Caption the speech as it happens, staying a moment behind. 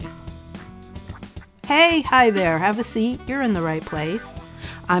Hi there, have a seat, you're in the right place.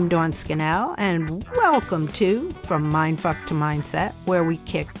 I'm Dawn Scannell, and welcome to From Mindfuck to Mindset, where we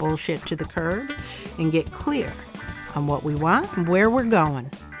kick bullshit to the curb and get clear on what we want and where we're going.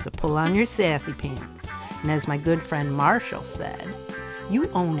 So pull on your sassy pants. And as my good friend Marshall said, you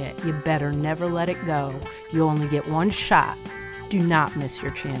own it, you better never let it go. You only get one shot. Do not miss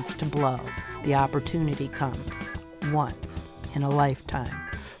your chance to blow. The opportunity comes once in a lifetime.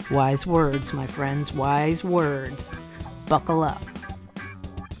 Wise words, my friends, wise words. Buckle up.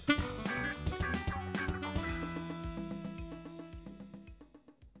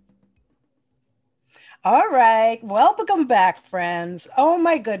 All right, welcome back, friends. Oh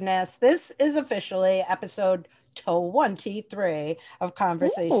my goodness, this is officially episode 23 of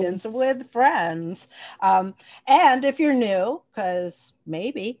Conversations with Friends. And if you're new, because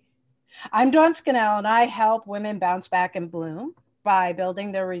maybe, I'm Dawn Scannell, and I help women bounce back and bloom by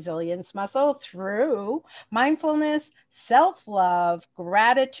building their resilience muscle through mindfulness, self-love,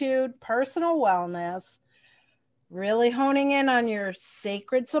 gratitude, personal wellness, really honing in on your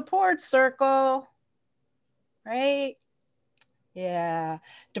sacred support circle, right? Yeah,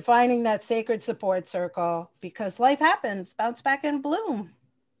 defining that sacred support circle because life happens, bounce back and bloom.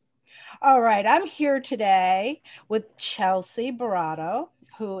 All right, I'm here today with Chelsea Barato,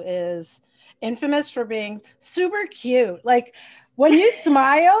 who is infamous for being super cute. Like when you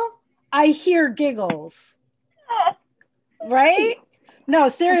smile, I hear giggles, right? No,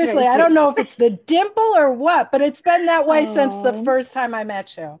 seriously, I don't know if it's the dimple or what, but it's been that way since the first time I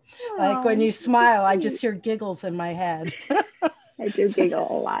met you. Like when you smile, I just hear giggles in my head. I do giggle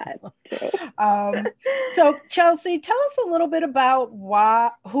a lot too. So Chelsea, tell us a little bit about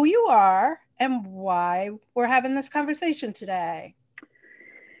who you are and why we're having this conversation today.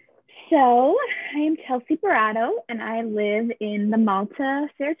 So I am Chelsea Barato, and I live in the Malta,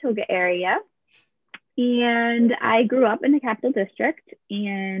 Saratoga area. And I grew up in the Capital District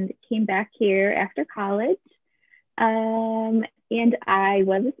and came back here after college. And I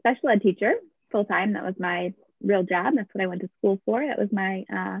was a special ed teacher full-time. That was my real job. That's what I went to school for. That was my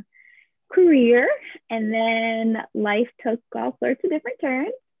career. And then life took all sorts of different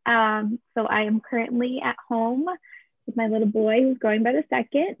turns. So I am currently at home with my little boy who's going by the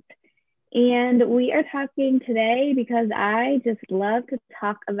second. And we are talking today because I just love to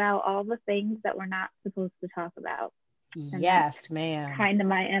talk about all the things that we're not supposed to talk about. And yes, ma'am. Kind of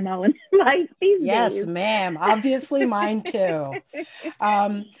my MO in life these days. Yes, ma'am. Obviously mine too.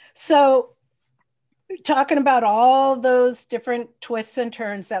 So talking about all those different twists and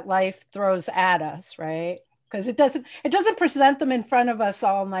turns that life throws at us, right? Because it doesn't present them in front of us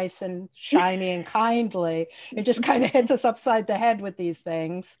all nice and shiny and kindly. It just kind of hits us upside the head with these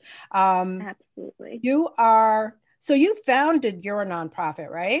things. Absolutely. You founded your nonprofit,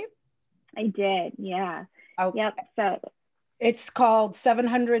 right? I did, yeah. Oh, yep. So it's called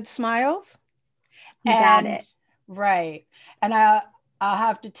 700 Smiles. You got it. Right. And I'll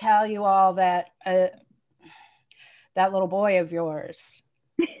have to tell you all that that little boy of yours,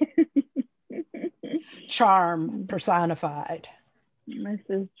 charm personified. This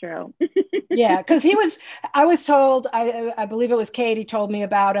is true. Yeah, because I was told, I believe it was Katie told me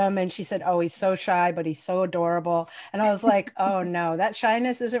about him, and she said, oh, he's so shy, but he's so adorable. And I was like, oh no, that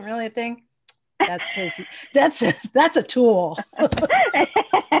shyness isn't really a thing. That's a tool.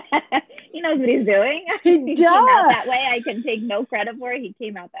 He knows what he's doing. He does. Came out that way. I can take no credit for it. He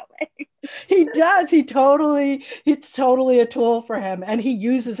came out that way. He does. It's totally a tool for him, and he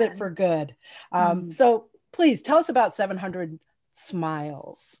uses it for good. So please tell us about 700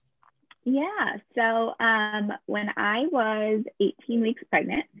 Smiles. Yeah. So when I was 18 weeks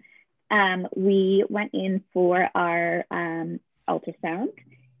pregnant, we went in for our ultrasound,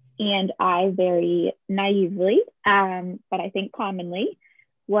 and I very naively, but I think commonly,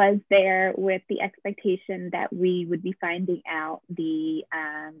 was there with the expectation that we would be finding out the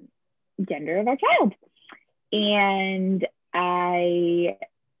gender of our child. And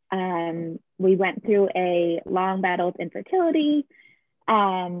we went through a long battle of infertility.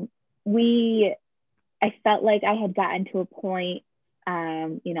 I felt like I had gotten to a point,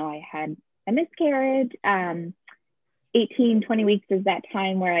 I had a miscarriage. 18, 20 weeks is that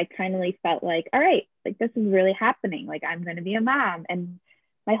time where I kind of felt like, all right, like this is really happening. Like I'm going to be a mom. And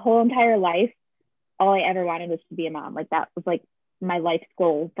my whole entire life, all I ever wanted was to be a mom. Like that was like my life's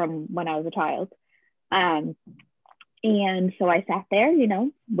goal from when I was a child. And so I sat there,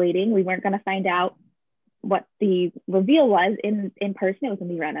 waiting. We weren't going to find out what the reveal was in person. It was going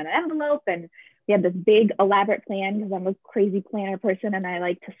to be run on an envelope, and we had this big elaborate plan because I'm a crazy planner person and I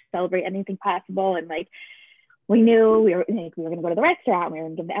like to celebrate anything possible. And we knew we were going to go to the restaurant. We were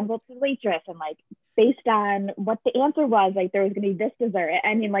going to give the envelope to the waitress, and based on what the answer was, like there was going to be this dessert.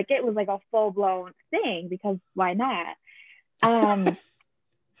 I mean, like it was like a full blown thing because why not? Um,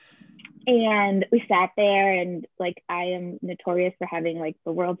 and we sat there, and like I am notorious for having like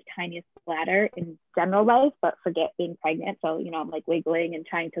the world's tiniest bladder in general life, but forget being pregnant. So, you know, I'm like wiggling and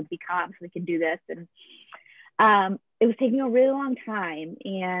trying to be calm so we can do this. And it was taking a really long time.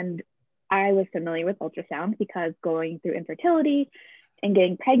 And I was familiar with ultrasound because going through infertility and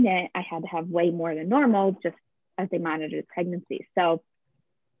getting pregnant, I had to have way more than normal just as they monitored pregnancy. So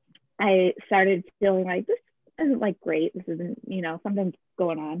I started feeling like this isn't like great. This isn't, you know, something's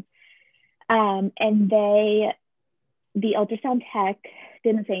going on. And the ultrasound tech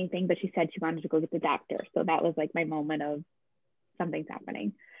didn't say anything, but she said she wanted to go get the doctor. So that was like my moment of something's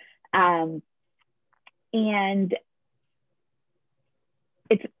happening. And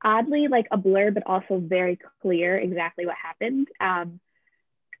it's oddly like a blur, but also very clear exactly what happened.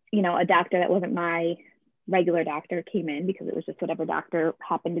 You know, a doctor that wasn't my regular doctor came in because it was just whatever doctor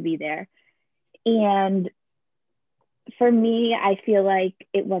happened to be there. And for me, I feel like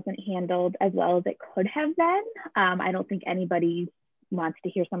it wasn't handled as well as it could have been. I don't think anybody wants to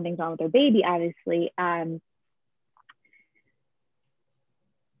hear something's wrong with their baby, obviously. But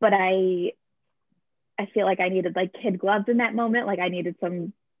I feel like I needed like kid gloves in that moment. Like I needed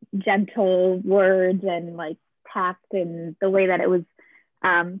some gentle words and like tact, and the way that it was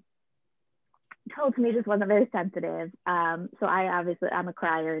told to me just wasn't very sensitive. So I'm a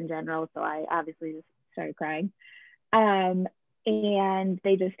crier in general, so I obviously just started crying. And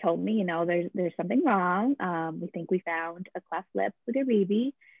they just told me, you know, there's something wrong. We think we found a cleft lip with your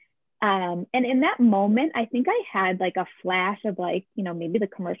baby. And in that moment, I think I had like a flash of like, you know, maybe the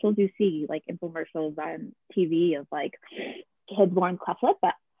commercials you see, like infomercials on TV of like kids born cleft lip,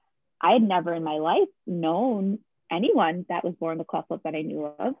 but I had never in my life known anyone that was born with cleft lip that I knew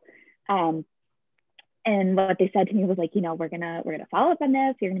of. And what they said to me was like, you know, we're gonna follow up on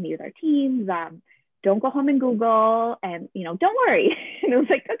this. You're gonna meet with our teams. Don't go home and Google, and you know, don't worry. And it was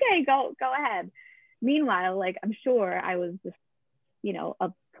like, okay, go ahead. Meanwhile, like I'm sure I was just, you know,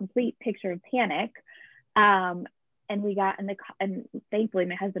 a complete picture of panic. And we got in the car, and thankfully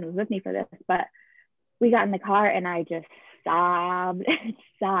my husband was with me for this, but we got in the car and I just sobbed and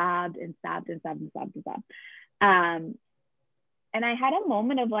sobbed and sobbed and sobbed and sobbed and sobbed. And I had a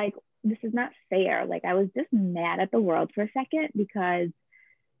moment of like, this is not fair. Like I was just mad at the world for a second because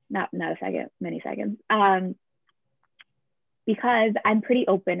not a second, many seconds. Because I'm pretty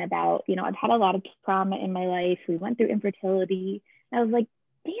open about, you know, I've had a lot of trauma in my life. We went through infertility. I was like,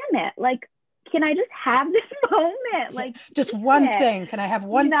 damn it. Like, can I just have this moment? Like, just one thing. Can I have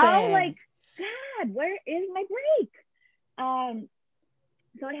one thing? Like, God, where is my break?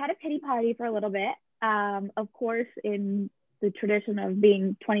 So I had a pity party for a little bit. Of course, in the tradition of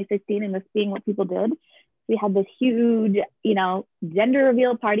being 2016 and this being what people did, we had this huge, you know, gender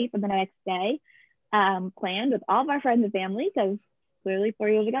reveal party for the next day, planned with all of our friends and family, because clearly 4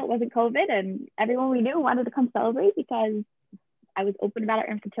 years ago it wasn't COVID, and everyone we knew wanted to come celebrate because I was open about our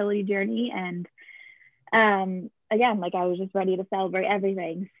infertility journey. And again, like I was just ready to celebrate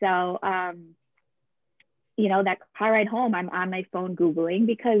everything. So, you know, that car ride home, I'm on my phone Googling,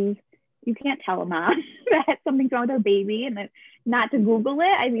 because you can't tell a mom that something's wrong with her baby and not to Google it.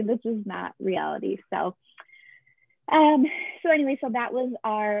 I mean, this is not reality. So, anyway, so that was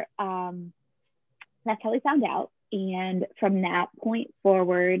our, that's how we found out. And from that point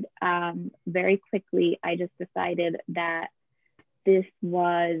forward, very quickly, I just decided that this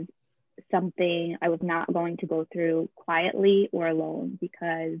was something I was not going to go through quietly or alone,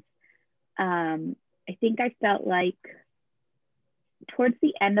 because I think I felt like towards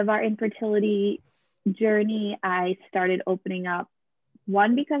the end of our infertility journey, I started opening up.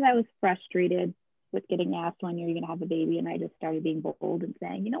 One, because I was frustrated with getting asked when you're going to have a baby, and I just started being bold and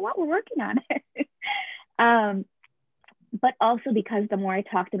saying, you know what, we're working on it. But also because the more I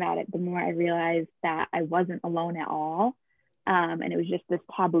talked about it, the more I realized that I wasn't alone at all. And it was just this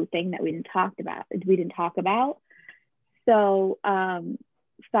taboo thing that we didn't talk about. So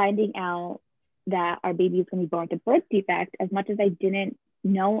finding out that our baby is going to be born with a birth defect, as much as I didn't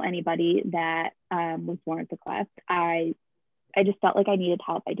know anybody that was born with a cleft, I just felt like I needed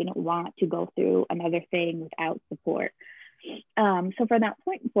help. I didn't want to go through another thing without support. So from that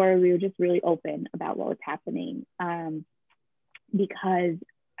point forward, we were just really open about what was happening, because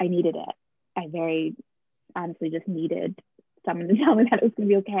I needed it. I very honestly just needed someone to tell me that it was going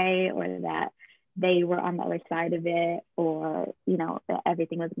to be okay, or that they were on the other side of it, or, you know, that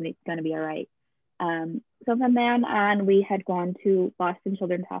everything was going to be all right. So from then on, we had gone to Boston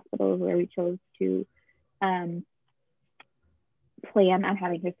Children's Hospital, where we chose to plan on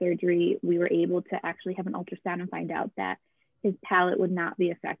having his surgery, we were able to actually have an ultrasound and find out that his palate would not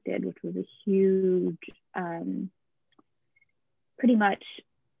be affected, which was a huge, pretty much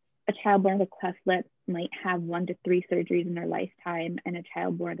a child born with a cleft lip might have 1 to 3 surgeries in their lifetime, and a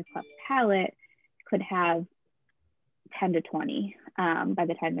child born with a cleft palate could have 10 to 20 by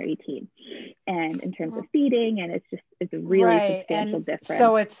the time they're 18. And in terms of feeding, and it's a really substantial difference.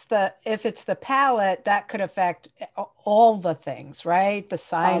 So if it's the palate, that could affect all the things, right? The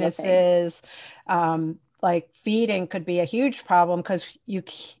sinuses, like feeding could be a huge problem because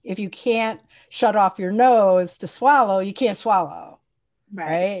if you can't shut off your nose to swallow, you can't swallow.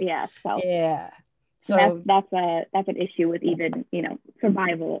 Right. Yeah. So yeah. So that's an issue with even,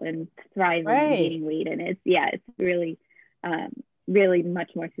 survival and thriving and gaining weight. And it's really, really much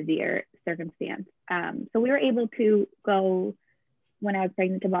more severe circumstance. So we were able to go when I was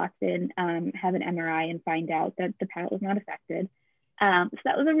pregnant to Boston, have an MRI and find out that the palate was not affected. So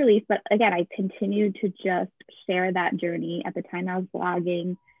that was a relief. But again, I continued to just share that journey. At the time I was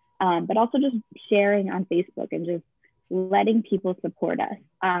blogging, but also just sharing on Facebook and just letting people support us,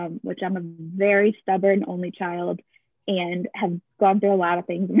 which I'm a very stubborn only child and have gone through a lot of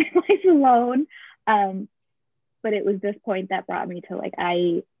things in my life alone. But it was this point that brought me to like,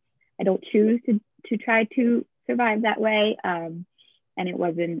 I don't choose to try to survive that way. And it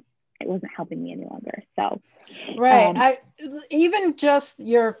wasn't helping me any longer. So, right. Even just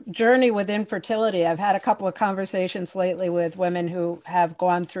your journey with infertility, I've had a couple of conversations lately with women who have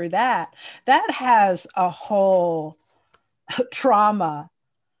gone through that. That has a whole trauma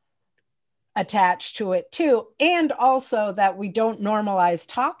attached to it too. And also that we don't normalize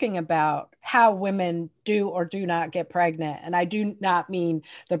talking about how women do or do not get pregnant. And I do not mean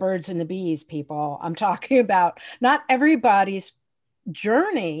the birds and the bees people. I'm talking about not everybody's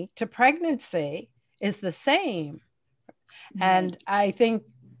journey to pregnancy is the same. Mm-hmm. And I think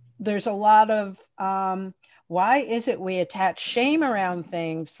there's a lot of why is it we attach shame around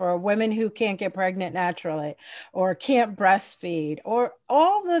things for women who can't get pregnant naturally or can't breastfeed or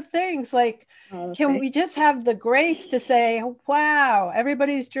all the things like, can we just have the grace to say, wow,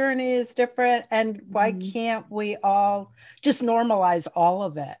 everybody's journey is different. And why can't we all just normalize all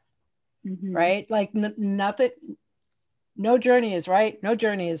of it? Mm-hmm. Right? Like nothing, no journey is right. No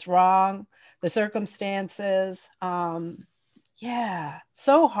journey is wrong. The circumstances,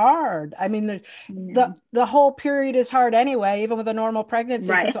 so hard. I mean, the whole period is hard anyway, even with a normal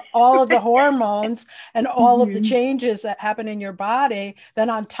pregnancy, because all of the hormones and all of the changes that happen in your body, then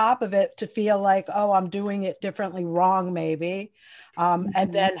on top of it to feel like, oh, I'm doing it differently wrong, maybe,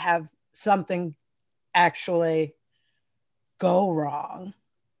 and then have something actually go wrong,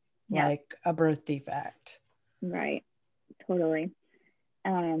 like a birth defect. Right. Totally.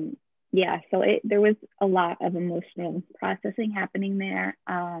 So there was a lot of emotional processing happening there.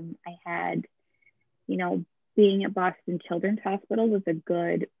 I had, being at Boston Children's Hospital was a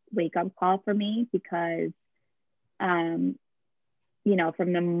good wake-up call for me because, from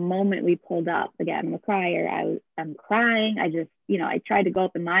the moment we pulled up, again, I'm a crier, I'm crying. I just, I tried to go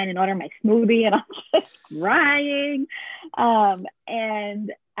up in line and order my smoothie and I'm just crying.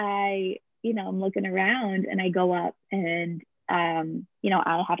 And I'm looking around and I go up and I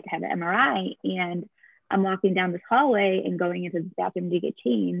have to have an MRI, and I'm walking down this hallway and going into the bathroom to get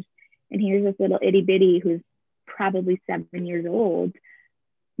changed. And here's this little itty bitty who's probably 7 years old,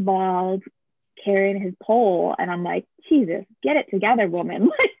 bald, carrying his pole. And I'm like, Jesus, get it together, woman.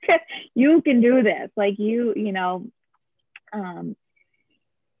 Like, you can do this. Like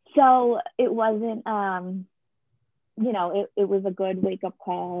so it wasn't, it was a good wake up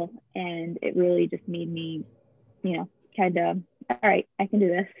call, and it really just made me, kind of, all right, I can do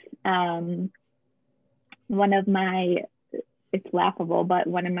this. One of my, it's laughable, but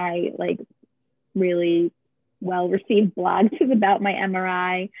one of my like really well-received blogs is about my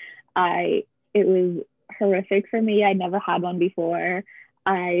MRI. It was horrific for me. I never had one before.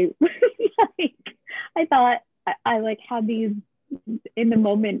 I thought I like had these in the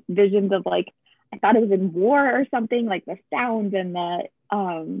moment visions of like, I thought it was in war or something, like the sound and the,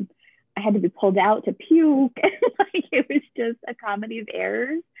 I had to be pulled out to puke. Like it was just a comedy of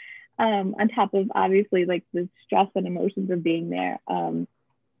errors, on top of obviously like the stress and emotions of being there. I'm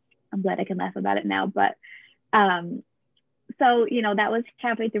glad I can laugh about it now, but so that was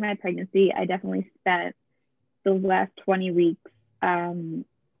halfway through my pregnancy. I definitely spent the last 20 weeks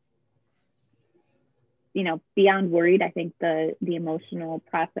beyond worried. I think the emotional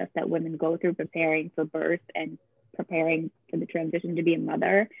process that women go through preparing for birth and preparing for the transition to be a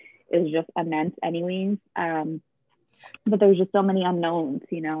mother is just immense anyways. But there was just so many unknowns,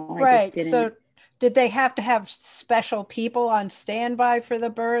 Right. So did they have to have special people on standby for the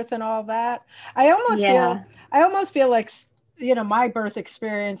birth and all that? Yeah. I almost feel like, my birth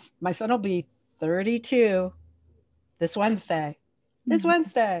experience, my son will be 32 this Wednesday,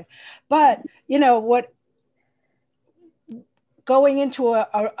 But what, going into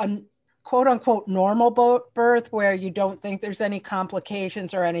a quote unquote normal birth where you don't think there's any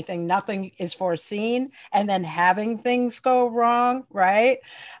complications or anything, nothing is foreseen, and then having things go wrong, right?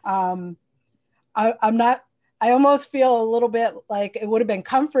 I'm not, I almost feel a little bit like it would have been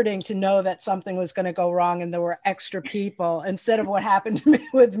comforting to know that something was going to go wrong and there were extra people instead of what happened to me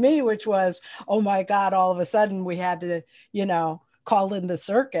with me, which was, oh my God, all of a sudden we had to, call in the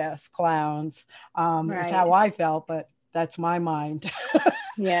circus clowns. Is Right. how I felt, but that's my mind.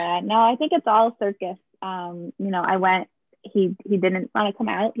 Yeah, no, I think it's all circus. I went, he didn't want to come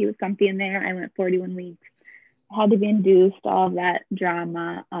out. He was comfy in there. I went 41 weeks. I had to be induced, all of that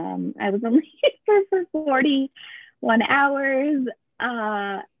drama. I was only for 41 hours.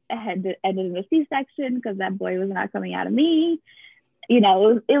 I had to end in a C-section because that boy was not coming out of me. It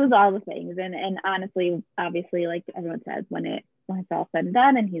was all the things. And honestly, obviously, like everyone says, when it's all said and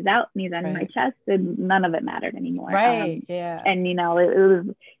done and he's out and he's on Right. my chest, and none of it mattered anymore. Right. Yeah. And it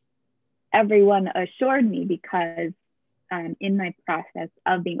was, everyone assured me because in my process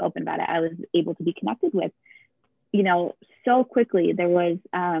of being open about it, I was able to be connected with, so quickly. There was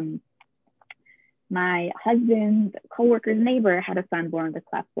my husband's coworker's neighbor had a son born with a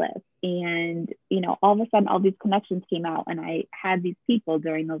cleft lip, and all of a sudden all these connections came out, and I had these people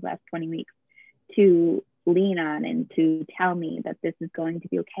during those last 20 weeks to lean on and to tell me that this is going to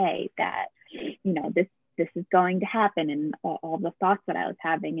be okay, that this is going to happen, and all the thoughts that I was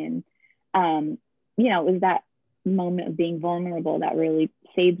having. And it was that moment of being vulnerable that really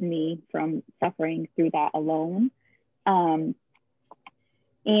saved me from suffering through that alone. And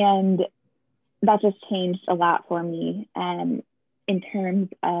that just changed a lot for me in terms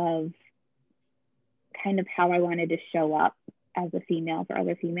of kind of how I wanted to show up as a female for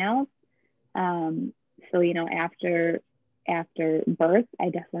other females. So, after birth, I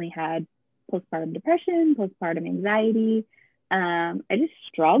definitely had postpartum depression, postpartum anxiety. I just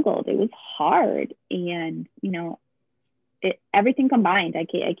struggled. It was hard. And, everything combined. I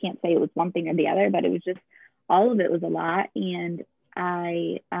can't say it was one thing or the other, but it was just, all of it was a lot. And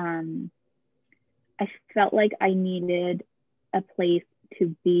I felt like I needed a place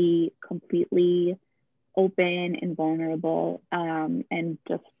to be completely open and vulnerable, and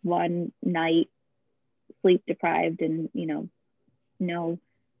just one night sleep deprived and no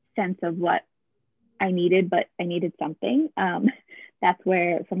sense of what I needed, but I needed something. That's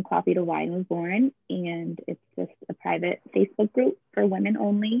where From Coffee to Wine was born, and it's just a private Facebook group for women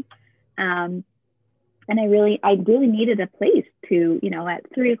only. And I really needed a place to, at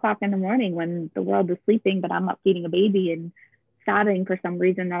 3:00 in the morning when the world is sleeping, but I'm up feeding a baby and sobbing for some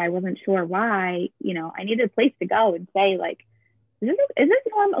reason that I wasn't sure why, I needed a place to go and say, like, is this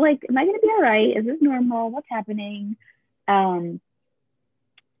normal? Like, am I going to be all right? Is this normal? What's happening? And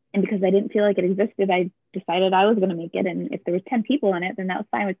because I didn't feel like it existed, I decided I was going to make it. And if there was 10 people in it, then that was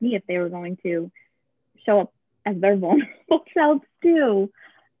fine with me if they were going to show up as their vulnerable selves too.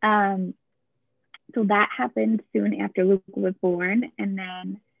 So that happened soon after Luke was born. And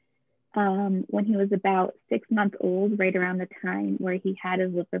then when he was about 6 months old, right around the time where he had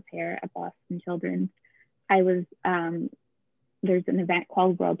his lip repair at Boston Children's, I was, there's an event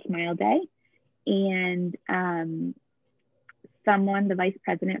called World Smile Day. And someone, the vice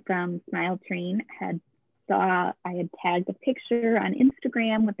president from Smile Train, I had tagged a picture on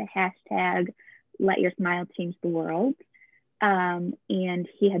Instagram with the hashtag, Let Your Smile Change the World. And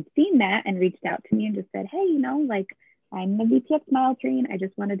he had seen that and reached out to me and just said, hey, I'm the VP of Smile Train. I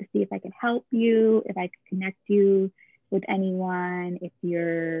just wanted to see if I could help you, if I could connect you with anyone, if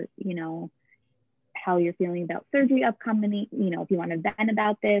you're, how you're feeling about surgery upcoming, if you want to vent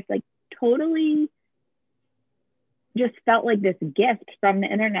about this, like totally just felt like this gift from the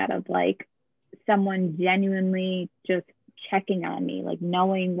internet of like someone genuinely just checking on me, like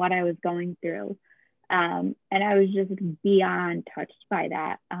knowing what I was going through. And I was just beyond touched by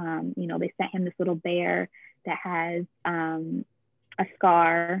that. They sent him this little bear that has a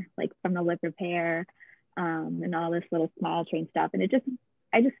scar, like from the lip repair, and all this little Smile Train stuff. And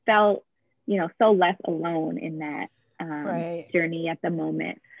I just felt, so less alone in that Right. journey at the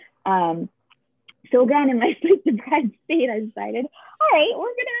moment. So again, in my sleep deprived state, I decided, all right,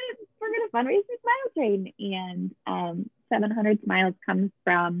 we're gonna fundraise for Smile Train. And 700 Smiles comes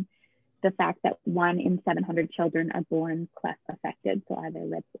from the fact that 1 in 700 children are born cleft affected, so either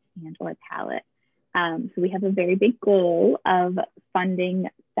lip and or palate. So we have a very big goal of funding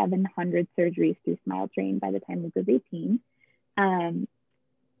 700 surgeries through Smile Train by the time Luke was 18.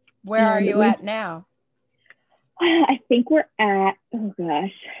 Where are you at now? I think we're at, oh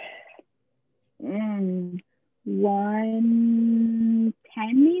gosh, 110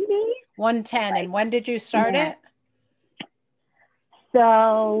 maybe? 110. And when did you start it?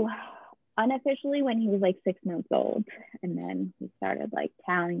 So unofficially when he was like 6 months old. And then he started like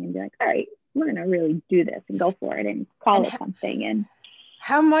tallying and be like, all right, we're going to really do this and go for it and call it something. And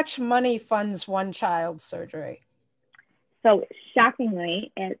how much money funds one child's surgery? So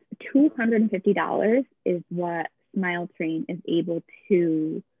shockingly, it's $250 is what Smile Train is able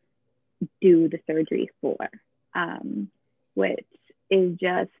to do the surgery for, which is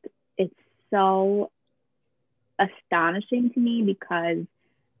just, it's so astonishing to me, because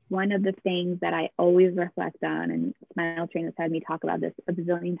one of the things that I always reflect on, and Smile Train has had me talk about this a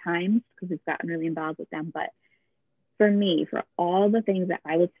bazillion times because we've gotten really involved with them, but for me, for all the things that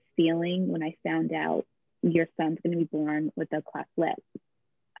I was feeling when I found out your son's going to be born with a cleft lip,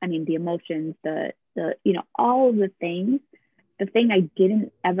 I mean, the emotions, the all of the things, the thing I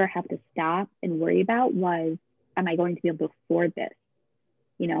didn't ever have to stop and worry about was, am I going to be able to afford this?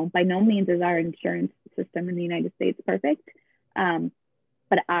 By no means is our insurance system in the United States perfect,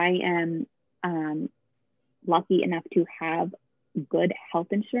 but I am lucky enough to have good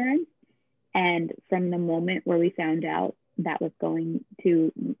health insurance. And from the moment where we found out that was going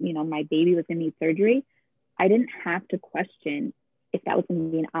to, my baby was going to need surgery, I didn't have to question if that was going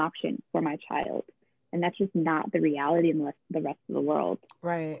to be an option for my child. And that's just not the reality in the rest of the world.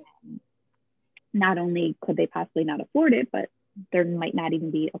 Right. Not only could they possibly not afford it, but there might not even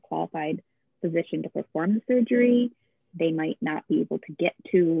be a qualified physician to perform the surgery. They might not be able to get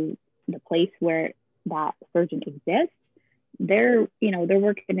to the place where that surgeon exists. They're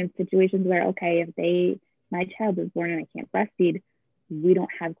working in situations where, okay, if my child is born and I can't breastfeed, we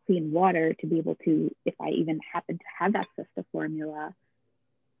don't have clean water to be able to, if I even happen to have access to formula,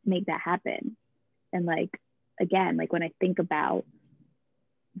 make that happen. And again, when I think about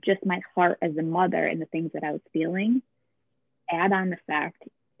just my heart as a mother and the things that I was feeling, add on the fact,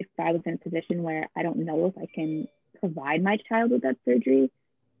 if I was in a position where I don't know if I can provide my child with that surgery,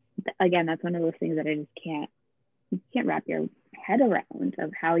 again, that's one of those things that I just can't wrap your head around,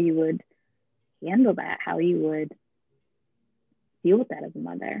 of how you would handle that, how you would deal with that as a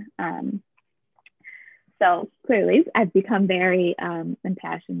mother. So clearly I've become very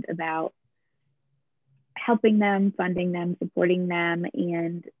impassioned about helping them, funding them, supporting them.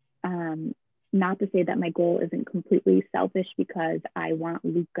 And not to say that my goal isn't completely selfish, because I want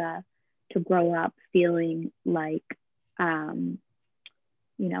Luca to grow up feeling like,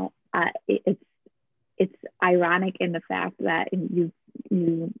 it's ironic in the fact that, and you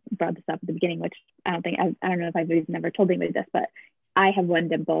brought this up at the beginning, which I don't know if I've even never told anybody this, but I have one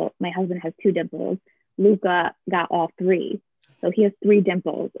dimple. My husband has 2 dimples. Luca got all 3. So he has 3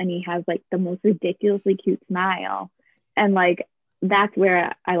 dimples, and he has the most ridiculously cute smile. And that's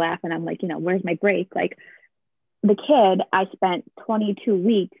where I laugh, and I'm where's my break? The kid, I spent 22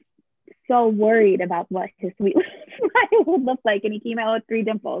 weeks so worried about what his sweet smile would look like, and he came out with 3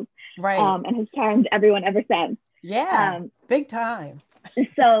 dimples. Right. And has charmed everyone ever since. Yeah, big time.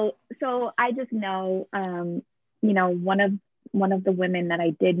 So I just know, one of the women that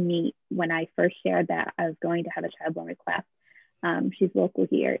I did meet when I first shared that I was going to have a child born with cleft, she's local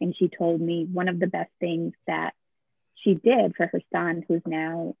here, and she told me one of the best things that she did for her son, who's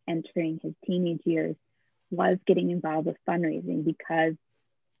now entering his teenage years, was getting involved with fundraising, because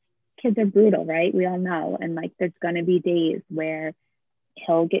kids are brutal, right? We all know. And there's going to be days where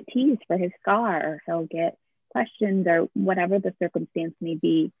he'll get teased for his scar, or he'll get questions, or whatever the circumstance may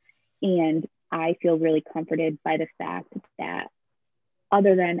be. And I feel really comforted by the fact that,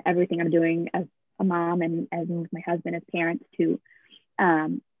 other than everything I'm doing as a mom and as with my husband as parents to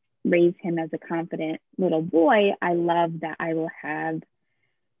raise him as a confident little boy, I love that I will have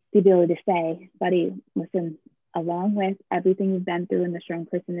the ability to say, buddy, listen, along with everything you've been through and the strong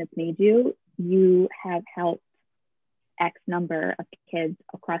person that's made you, you have helped X number of kids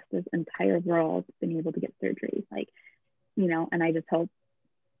across this entire world been able to get surgery. And I just hope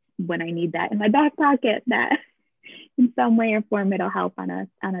when I need that in my back pocket, that in some way or form it'll help on a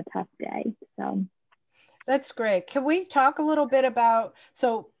tough day. So that's great. Can we talk a little bit about,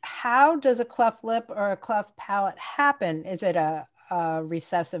 so how does a cleft lip or a cleft palate happen? Is it a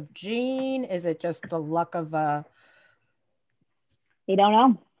recessive gene? Is it just the luck of a... They don't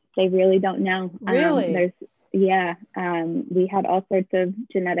know. They really don't know. Really? We had all sorts of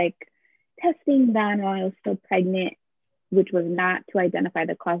genetic testing done while I was still pregnant, which was not to identify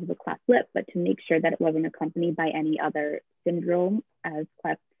the cause of a cleft lip, but to make sure that it wasn't accompanied by any other syndrome, as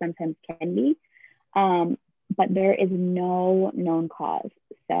clefts sometimes can be. But there is no known cause.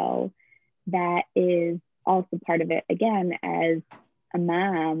 So that is also part of it, again, as a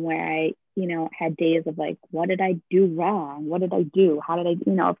mom, where I, had days of like, what did I do wrong? What did I do? How did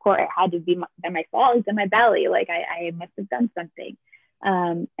I, of course it had to be my fault. It's in my belly. Like I must have done something.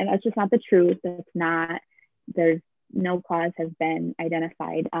 And that's just not the truth. There's no cause has been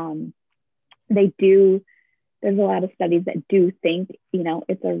identified. There's a lot of studies that do think,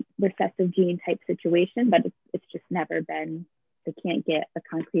 it's a recessive gene type situation, but it's just never been, they can't get a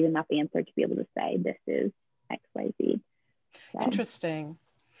concrete enough answer to be able to say this is X, Y, Z. So. Interesting.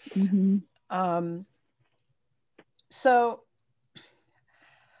 Mm-hmm. So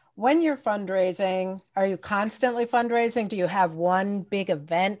when you're fundraising, are you constantly fundraising? Do you have one big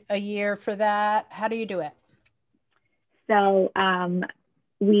event a year for that? How do you do it? So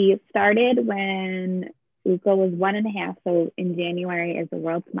we started when Luca was 1.5. So in January is the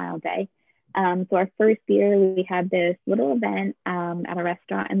World Smile Day. So our first year, we had this little event at a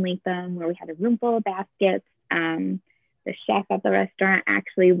restaurant in Latham where we had a room full of baskets. The chef at the restaurant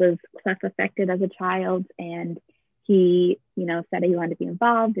actually was cleft affected as a child, and he, said he wanted to be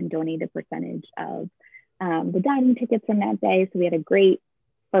involved and donate a percentage of the dining tickets from that day. So we had a great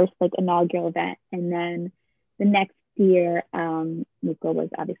first inaugural event. And then the next year, Luca was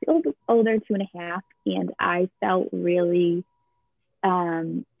obviously older, 2.5, and I felt really,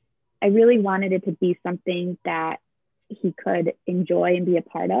 I really wanted it to be something that he could enjoy and be a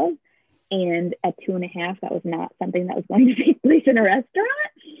part of. And at 2.5, that was not something that was going to take place in a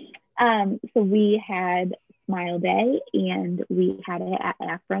restaurant. So we had Smile Day, and we had it at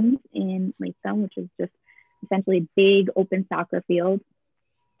Aframs in Latham, which is just essentially a big open soccer field.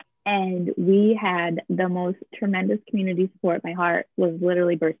 And we had the most tremendous community support. My heart was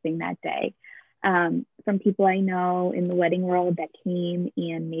literally bursting that day. From people I know in the wedding world that came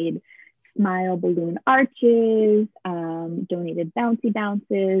and made smile balloon arches, donated bouncy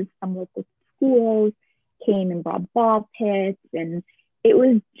bounces. Some local schools came and brought ball pits, and it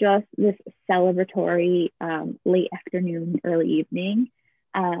was just this celebratory late afternoon, early evening.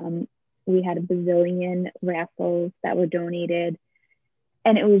 We had a bazillion raffles that were donated,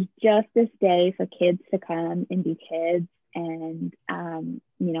 and it was just this day for kids to come and be kids. And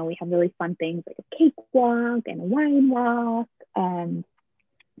we have really fun things like a cake walk and a wine walk.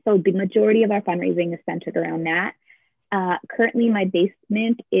 So the majority of our fundraising is centered around that. Currently, my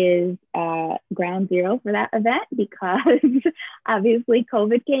basement is ground zero for that event because obviously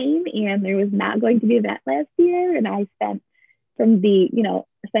COVID came and there was not going to be an event last year. And I spent from the,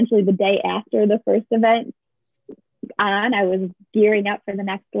 essentially the day after the first event on, I was gearing up for the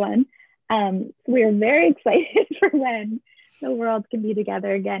next one. So we are very excited for when the world can be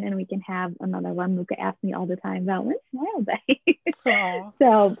together again and we can have another one. Luca asks me all the time about when's Smile Day.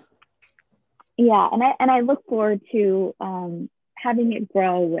 So yeah, and I look forward to having it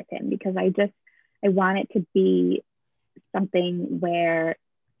grow with him, because I want it to be something where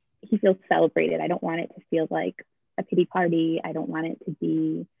he feels celebrated. I don't want it to feel like a pity party. I don't want it to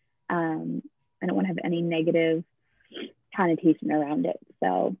be I don't want to have any negative connotation around it.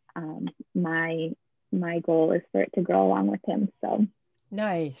 So my goal is for it to grow along with him. So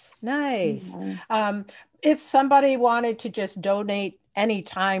nice. Yeah. If somebody wanted to just donate any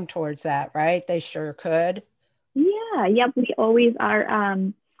time towards that, right, they sure could. Yep. We always our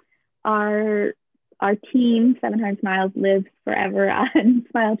team 700 Smiles lives forever on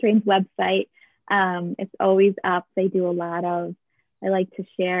Smile Train's website. It's always up. They do a lot of, I like to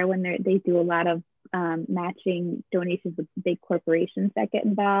share when they do a lot of matching donations with big corporations that get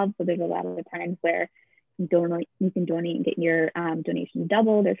involved. So there's a lot of the times where you can donate and get your donation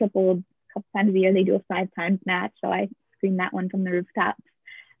doubled or tripled. A couple times a year they do a 5 times match, so I scream that one from the rooftops.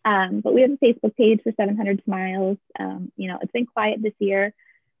 But we have a Facebook page for 700 Smiles. It's been quiet this year.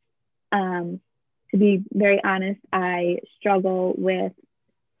 To be very honest, I struggle with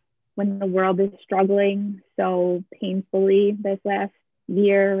when the world is struggling so painfully this last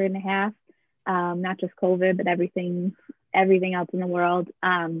year and a half. Not just COVID, but everything else in the world.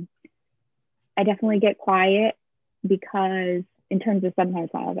 I definitely get quiet because in terms of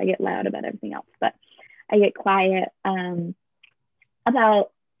 700 Smiles, I get loud about everything else, but I get quiet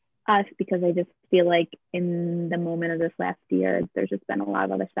about us because I just feel like in the moment of this last year, there's just been a lot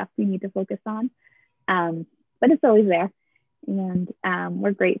of other stuff we need to focus on. But it's always there. And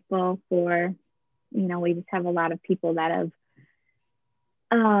we're grateful for, we just have a lot of people that have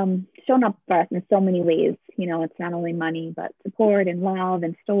shown up for us in so many ways. It's not only money, but support and love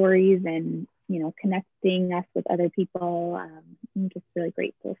and stories and, connecting us with other people. I'm just really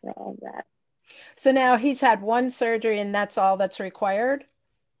grateful for all of that. So now he's had one surgery and that's all that's required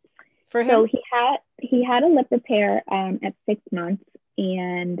for him? So he had a lip repair at 6 months,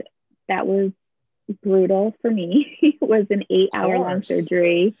 and that was brutal for me. It was an 8-hour-long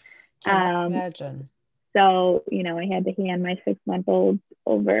surgery. Can imagine. So, I had to hand my 6-month-old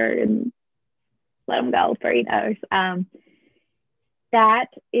over and let him go for 8 hours. That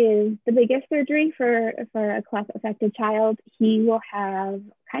is the biggest surgery for a cleft affected child. He will have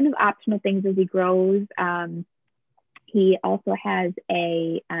kind of optional things as he grows. He also has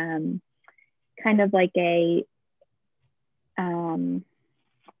a kind of like a kind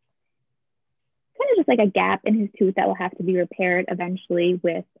of just like a gap in his tooth that will have to be repaired eventually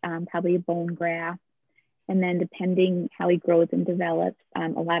with probably a bone graft. And then depending how he grows and develops, a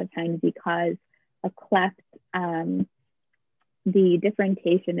lot of times because a cleft, the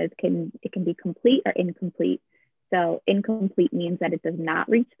differentiation it can be complete or incomplete. So incomplete means that it does not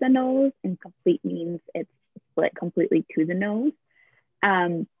reach the nose, and complete means it's split completely to the nose.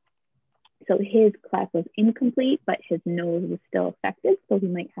 So his cleft was incomplete, but his nose was still affected. So he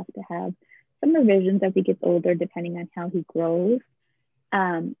might have to have some revisions as he gets older, depending on how he grows.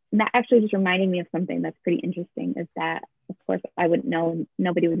 And that actually just reminded me of something that's pretty interesting, is that, of course, I wouldn't know,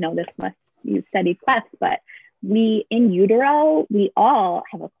 nobody would know this unless you studied clefts, but in utero, we all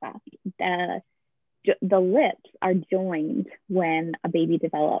have a cleft. The lips are joined when a baby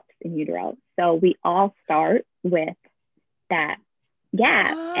develops in utero. So we all start with that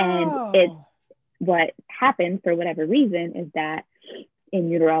gap. Oh. And it's what happens for whatever reason is that in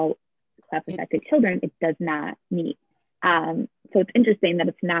utero cleft affected children, it does not meet. So it's interesting that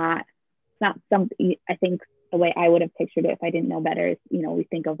it's not something, I think the way I would have pictured it if I didn't know better is, we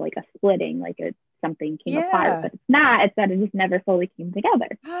think of like a splitting, like something came apart, but it's not. It's that it just never fully came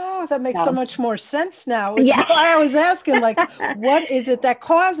together. Oh, that makes so much more sense now. Which is why I was asking, like, what is it that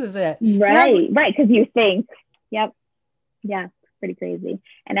causes it? Right, right. Because you think, yep, yeah, it's pretty crazy.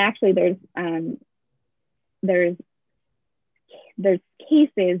 And actually, there's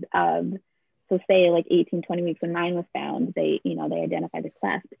cases of, so say like 18, 20 weeks when mine was found, they identified the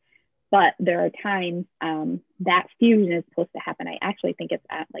cleft. But there are times that fusion is supposed to happen. I actually think it's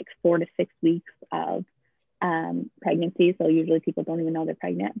at like 4 to 6 weeks of pregnancy. So usually people don't even know they're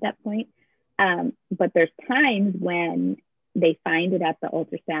pregnant at that point. But there's times when they find it at the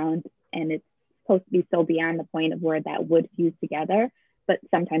ultrasound and it's supposed to be so beyond the point of where that would fuse together. But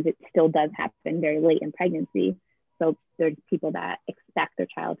sometimes it still does happen very late in pregnancy. So there's people that expect their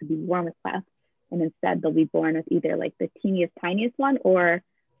child to be born with cleft, and instead they'll be born with either like the teeniest, tiniest one, or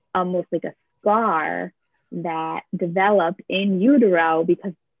almost like a scar that developed in utero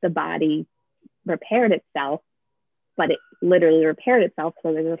because the body repaired itself, but it literally repaired itself.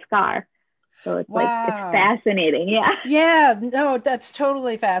 So there's a scar. So it's like, it's fascinating. Yeah. Yeah, no, that's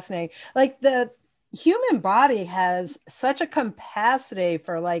totally fascinating. Like the human body has such a capacity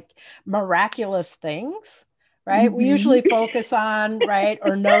for like miraculous things, right? Mm-hmm. We usually focus on, right,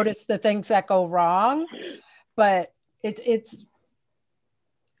 or notice the things that go wrong, but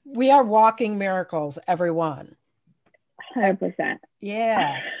we are walking miracles, everyone. 100%.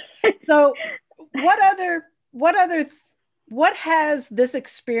 Yeah. So what has this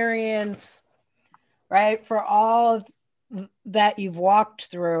experience, right, for all that you've walked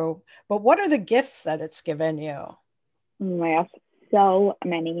through, but what are the gifts that it's given you? Oh my gosh, so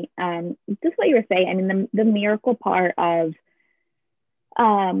many. Just what you were saying, I mean, the miracle part of,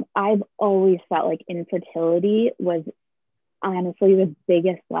 I've always felt like infertility was honestly the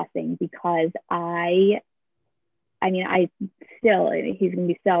biggest blessing, because I still, he's going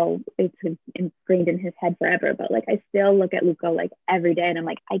to be so, it's ingrained in his head forever, but like, I still look at Luca like every day and I'm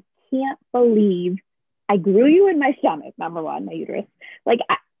like, I can't believe I grew you in my stomach, number one, my uterus. Like,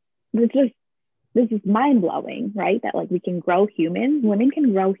 this is mind blowing, right? That like we can grow humans, women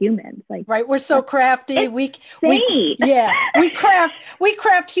can grow humans. Like, right. We're so crafty. We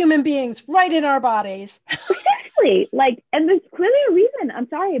craft human beings right in our bodies. Exactly. Like, and there's clearly a reason, I'm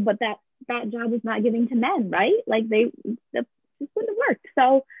sorry, but that job is not given to men, right? Like this wouldn't have worked.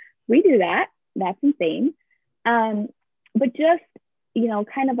 So we do that. That's insane. But just,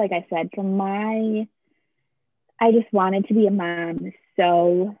 kind of like I said, I just wanted to be a mom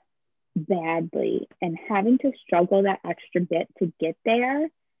so badly, and having to struggle that extra bit to get there.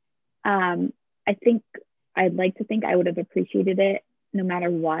 I think I'd like to think I would have appreciated it no matter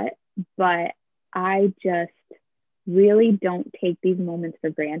what, but I just really don't take these moments for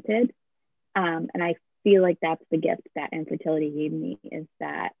granted. And I feel like that's the gift that infertility gave me, is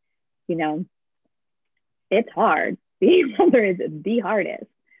that, it's hard. Being a mother is the hardest,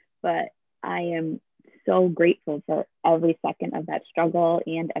 but I am so grateful for every second of that struggle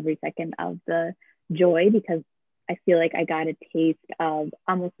and every second of the joy, because I feel like I got a taste of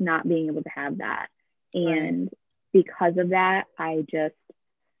almost not being able to have that. And because of that, I'm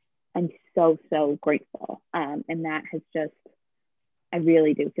so, so grateful. And that has just, I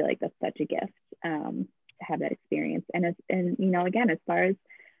really do feel like that's such a gift, to have that experience. And again, as far as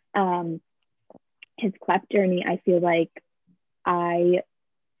his cleft journey, I feel like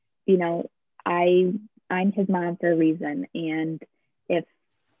I'm his mom for a reason. And if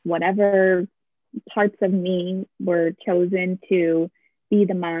whatever parts of me were chosen to be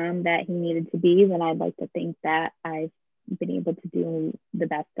the mom that he needed to be, then I'd like to think that I've been able to do the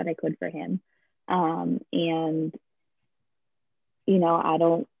best that I could for him. And I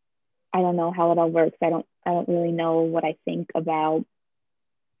don't know how it all works. I don't really know what I think about.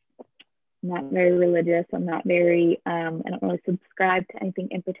 I'm not very religious. I'm not very, I don't really subscribe to anything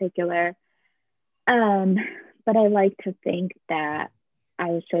in particular. But I like to think that I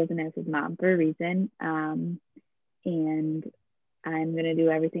was chosen as his mom for a reason. And I'm going to do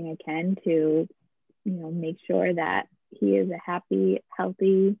everything I can to, make sure that he is a happy,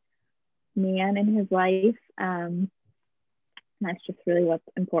 healthy man in his life. That's just really what's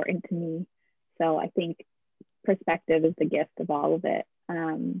important to me. So I think perspective is the gift of all of it.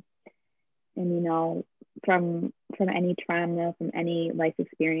 And from any trauma, from any life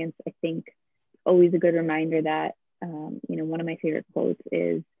experience, I think always a good reminder that one of my favorite quotes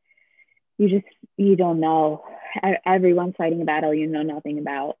is, you don't know, everyone's fighting a battle you know nothing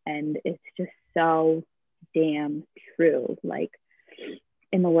about. And it's just so damn true. Like,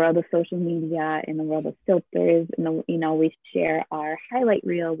 in the world of social media, in the world of filters, we share our highlight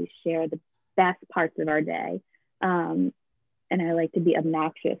reel, we share the best parts of our day. And I like to be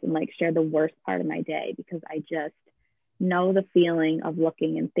obnoxious and like share the worst part of my day, because I just know the feeling of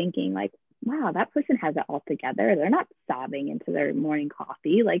looking and thinking like, wow, that person has it all together. They're not sobbing into their morning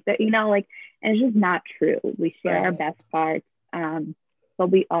coffee like that, and it's just not true. We share our best parts, but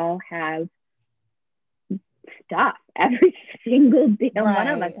we all have stuff. Every single damn one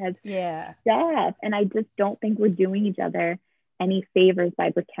of us has stuff. And I just don't think we're doing each other any favors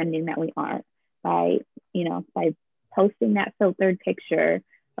by pretending that we aren't, by posting that filtered picture.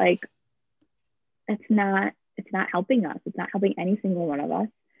 Like, it's not helping us. It's not helping any single one of us.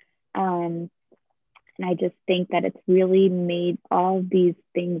 And I just think that it's really made all these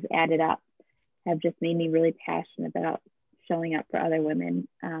things added up, have just made me really passionate about showing up for other women.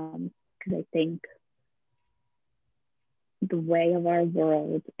 Because I think the way of our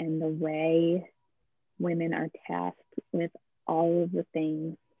world and the way women are tasked with all of the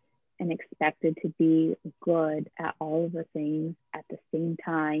things and expected to be good at all of the things at the same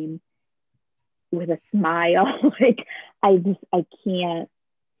time with a smile, like I can't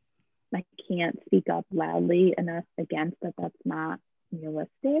speak up loudly enough against that. That's not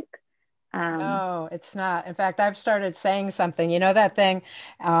realistic. No, it's not. In fact, I've started saying something, that thing,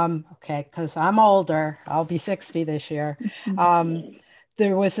 okay, because I'm older, I'll be 60 this year.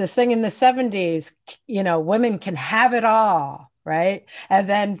 There was this thing in the 70s, women can have it all, right? And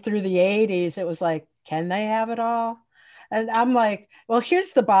then through the 80s, it was like, can they have it all? And I'm like, well,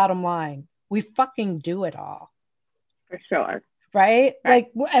 here's the bottom line. We fucking do it all. For sure. Right?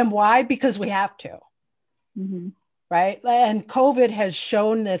 Like, and why? Because we have to. Mm-hmm. Right. And COVID has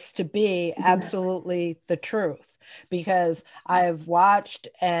shown this to be absolutely the truth, because I've watched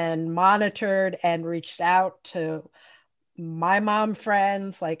and monitored and reached out to my mom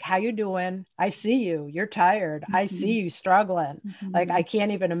friends, like, how you doing? I see you. You're tired. I see you struggling. Like, I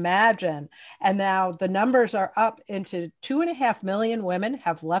can't even imagine. And now the numbers are up into 2.5 million women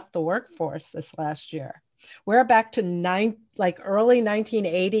have left the workforce this last year. We're back to early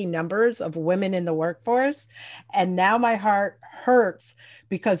 1980 numbers of women in the workforce. And now my heart hurts,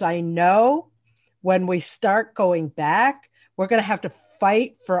 because I know when we start going back, we're going to have to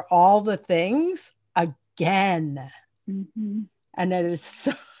fight for all the things again. Mm-hmm. And it is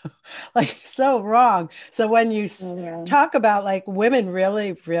so wrong. So when you talk about like women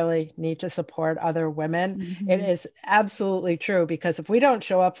really, really need to support other women, it is absolutely true, because if we don't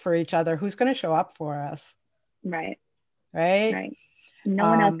show up for each other, who's going to show up for us? Right. Right. No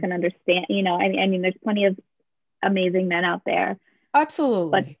one else can understand, I mean, there's plenty of amazing men out there.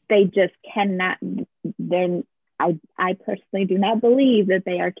 Absolutely. But they just cannot, I personally do not believe that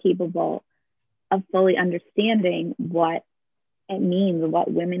they are capable of fully understanding what it means,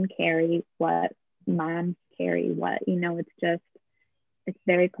 what women carry, what moms carry, it's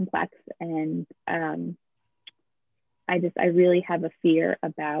very complex. And I really have a fear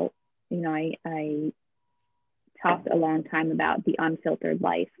about, I talked a long time about the unfiltered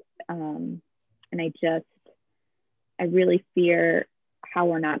life And I really fear how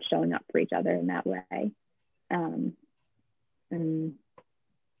we're not showing up for each other in that way. And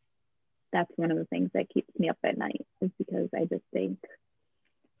that's one of the things that keeps me up at night, is because I just think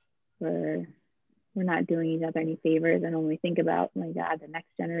we're not doing each other any favors, and only think about, my God, the next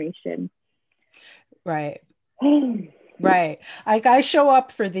generation. Right. Right. Like, I show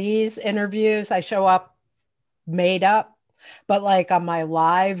up for these interviews, I show up made up, but like on my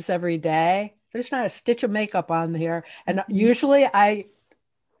lives every day, there's not a stitch of makeup on here. And usually I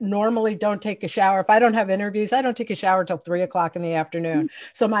normally don't take a shower. If I don't have interviews, I don't take a shower till 3 o'clock in the afternoon.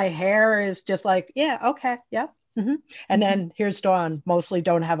 So my hair is just like, yeah, okay, yeah. Mm-hmm. And then here's Dawn. Mostly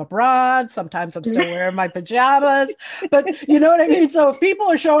don't have a bra on. Sometimes I'm still wearing my pajamas, but you know what I mean? So if people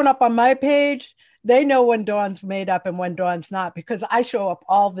are showing up on my page, they know when Dawn's made up and when Dawn's not, because I show up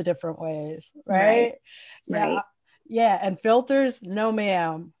all the different ways, right? Yeah. Right. Yeah. And filters, no,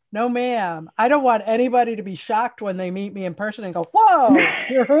 ma'am. No, ma'am. I don't want anybody to be shocked when they meet me in person and go, whoa,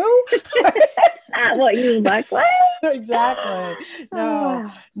 you're who? Not what you look like. Exactly.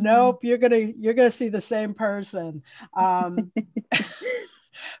 No, nope. You're gonna see the same person. But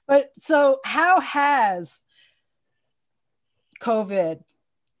so how has COVID,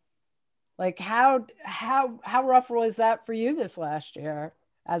 like how rough was that for you this last year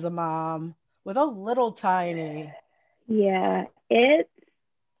as a mom with a little tiny? Yeah,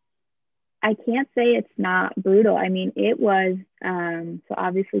 I can't say it's not brutal. I mean, it was, so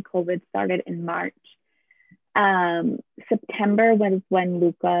obviously COVID started in March. September was when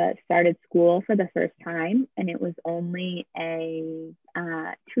Luca started school for the first time, and it was only a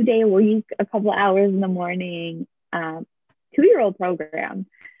 2-day a week, a couple hours in the morning, 2-year-old program.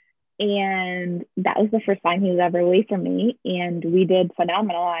 And that was the first time he was ever away from me. And we did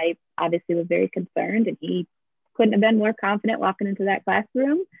phenomenal. I obviously was very concerned, and he couldn't have been more confident walking into that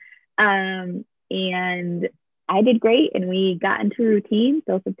classroom. And I did great, and we got into a routine.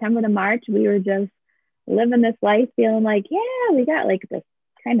 So September to March, we were just living this life, feeling like, yeah, we got like this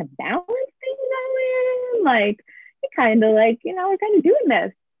kind of balance thing going. Like, kind of like, we're kind of doing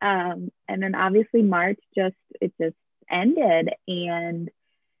this. And then obviously March it just ended, and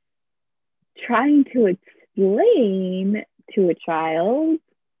trying to explain to a child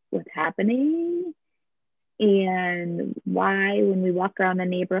what's happening and why, when we walk around the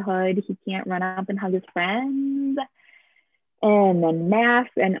neighborhood, he can't run up and hug his friends, and then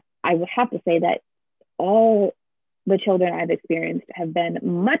masks. And I would have to say that all the children I've experienced have been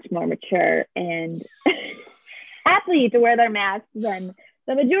much more mature and happy to wear their masks than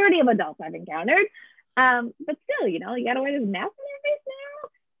the majority of adults I've encountered. But still, you got to wear this mask on your face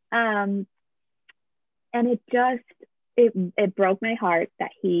now. And it broke my heart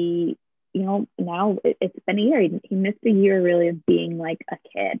that he, now it's been a year. He missed a year really of being like a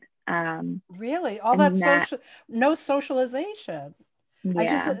kid. Really? All that no socialization.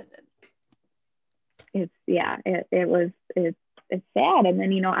 Yeah. It's sad. And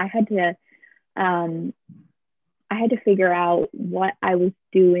then, I had to figure out what I was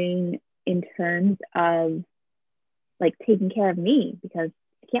doing in terms of like taking care of me, because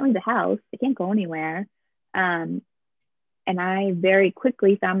I can't leave the house. I can't go anywhere. And I very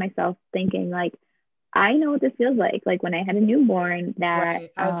quickly found myself thinking, like, I know what this feels like when I had a newborn. That right.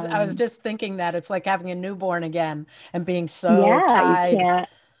 I was just thinking that it's like having a newborn again and being so tied. You can't,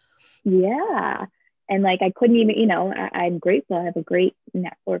 yeah. And like, I couldn't even, I'm grateful. I have a great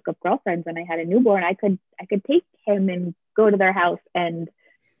network of girlfriends. When I had a newborn, I could take him and go to their house, and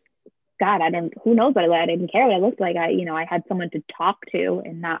God, who knows what I didn't care what I looked like. I had someone to talk to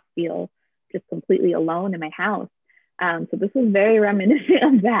and not feel just completely alone in my house. So this was very reminiscent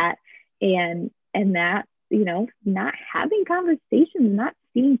of that. And that, not having conversations, not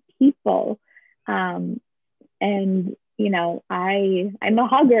seeing people. And, I'm a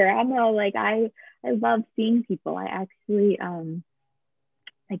hugger. I love seeing people. I actually,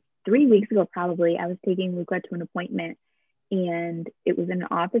 like 3 weeks ago, probably, I was taking Luca to an appointment, and it was in an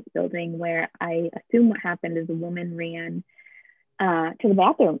office building where I assume what happened is a woman ran to the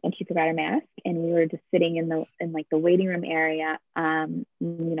bathroom and she forgot her mask, and we were just sitting in the waiting room area.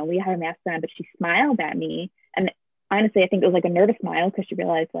 We had our masks on, but she smiled at me, and honestly, I think it was like a nervous smile, because she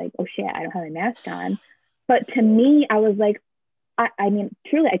realized, like, oh shit, I don't have a mask on. But to me, I was like, I mean,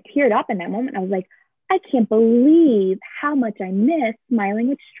 truly, I teared up in that moment. I was like, I can't believe how much I miss smiling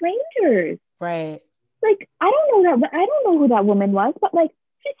with strangers. Right. Like, I don't know who that woman was, but like,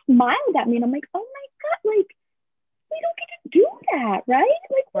 she smiled at me, and I'm like, oh my God, like, we don't get to do that, right?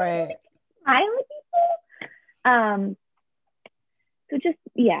 Like, right. Smile at people. so just,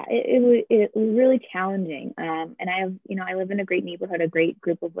 yeah, it was really challenging. And I live in a great neighborhood, a great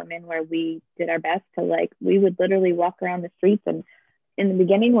group of women where we did our best to, like, we would literally walk around the streets. And in the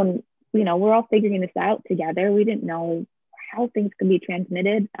beginning, when, we're all figuring this out together, we didn't know how things could be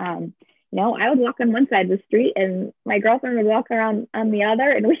transmitted. I would walk on one side of the street and my girlfriend would walk around on the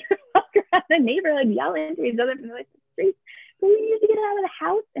other, and we would walk around the neighborhood yelling to each other from the street. But we needed to get out of the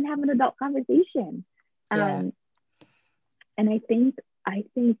house and have an adult conversation. Yeah. And I think, I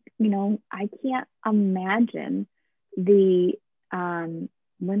can't imagine the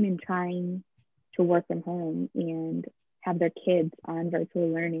women trying to work from home and have their kids on virtual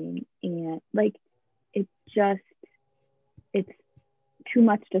learning. And like, it's too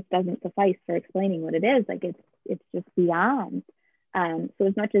much just doesn't suffice for explaining what it is. Like, it's just beyond. So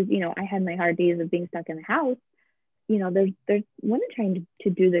as much as, I had my hard days of being stuck in the house, there's women trying to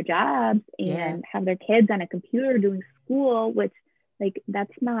do their jobs and have their kids on a computer doing school, which, like,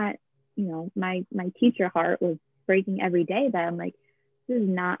 that's not, my teacher heart was breaking every day that I'm like, this is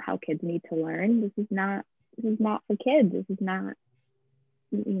not how kids need to learn. This is not for kids. This is not,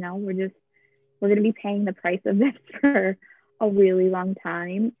 we're going to be paying the price of this for a really long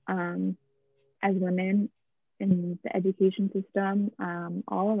time, as women in the education system,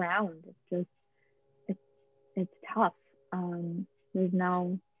 all around. It's tough. There's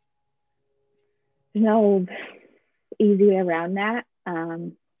no easy way around that.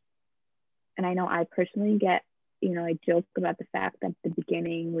 And I know I personally get, I joke about the fact that at the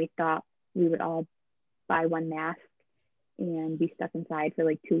beginning we thought we would all buy one mask and be stuck inside for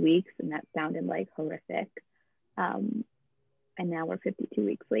like 2 weeks, and that sounded like horrific. And now we're 52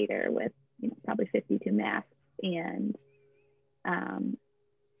 weeks later with, probably 52 masks, and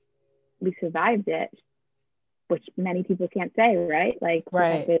we survived it, which many people can't say, right? Like,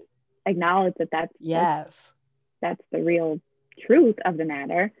 right. We have to acknowledge that's the real truth of the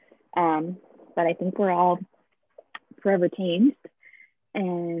matter. But I think we're all forever changed.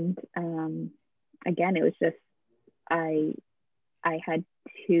 And again, it was just, I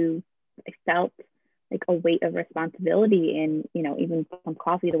felt like a weight of responsibility in, even from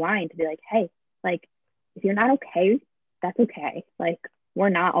coffee to wine, to be like, hey, like, if you're not okay, that's okay. Like, we're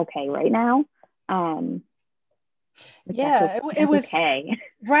not okay right now. It was okay.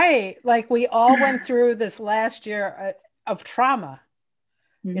 Right. Like, we all went through this last year of trauma,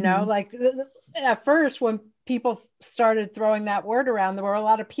 like at first when people started throwing that word around, there were a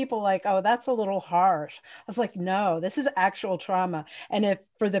lot of people like, oh, that's a little harsh. I was like, no, this is actual trauma. And if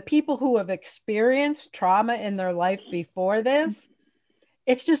for the people who have experienced trauma in their life before this,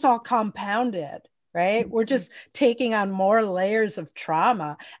 it's just all compounded. Right. We're just taking on more layers of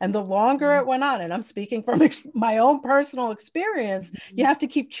trauma. And the longer it went on, and I'm speaking from my own personal experience, you have to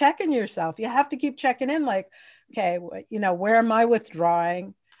keep checking yourself. You have to keep checking in, like, okay, where am I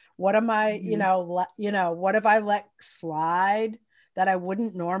withdrawing? What am I, what have I let slide that I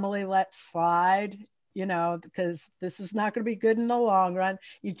wouldn't normally let slide? Because this is not going to be good in the long run.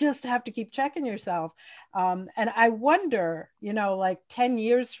 You just have to keep checking yourself. And I wonder, like 10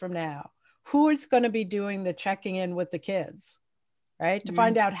 years from now, who is going to be doing the checking in with the kids, right? To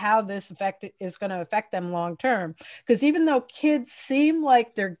find out how this effect is going to affect them long term. Because even though kids seem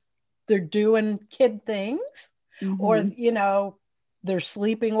like they're doing kid things, or, they're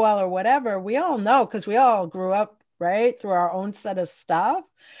sleeping well or whatever, we all know, because we all grew up, right, through our own set of stuff.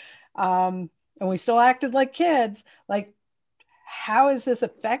 And we still acted like kids. Like, how is this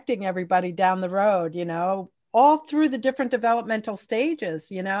affecting everybody down the road, all through the different developmental stages,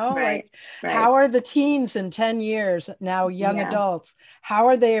 Right. How are the teens in 10 years, now young adults, how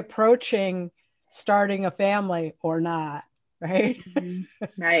are they approaching starting a family or not? Right.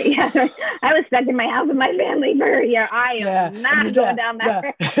 Right. Yeah. I was stuck in my house with my family for a year. I am not going down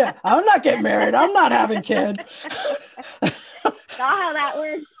that. I'm not getting married. I'm not having kids. Saw how that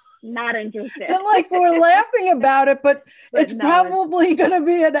works. Not interested. And like, we're laughing about it, but it's probably going to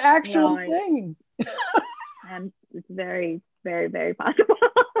be an actual thing. And it's very, very, very possible.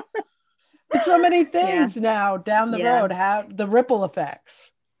 But so many things now down the road have the ripple effects.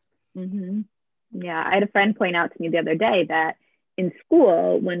 Yeah, I had a friend point out to me the other day that in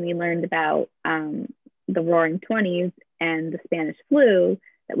school, when we learned about the Roaring '20s and the Spanish flu,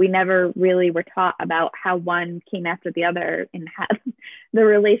 that we never really were taught about how one came after the other and how the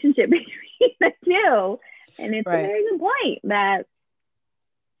relationship between the two. And it's a very good point that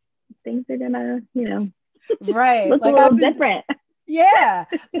things are gonna, right, look like a little different. Yeah.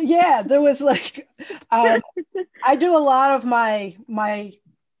 There was like, I do a lot of my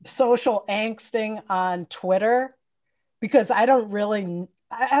social angsting on Twitter, because I don't really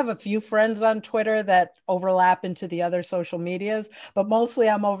I have a few friends on Twitter that overlap into the other social medias, but mostly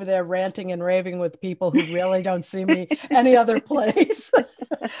I'm over there ranting and raving with people who really don't see me any other place.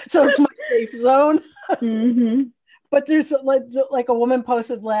 So it's my safe zone. Mm-hmm. But there's like a woman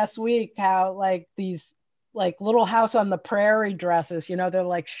posted last week how like these like little house on the prairie dresses, you know, they're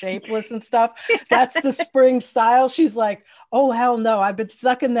like shapeless and stuff. That's the spring style. She's like, oh, hell no. I've been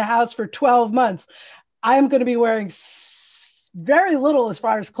stuck in the house for 12 months. I'm going to be wearing very little as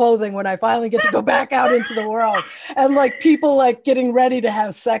far as clothing when I finally get to go back out into the world. And like people like getting ready to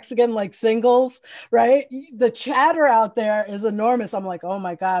have sex again, like singles, right? The chatter out there is enormous. I'm like, oh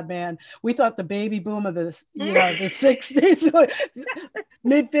my God, man, we thought the baby boom of the, you know, the 60s,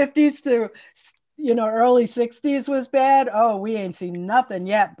 mid 50s to, you know, early 60s was bad. Oh, we ain't seen nothing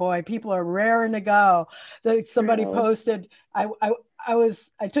yet, boy. People are raring to go. Somebody posted, I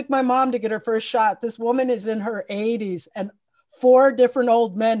took my mom to get her first shot. This woman is in her 80s and 4 different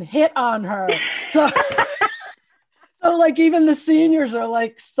old men hit on her. So, so like even the seniors are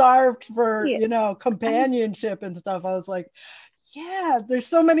like starved for, you know, companionship and stuff. I was like, yeah, there's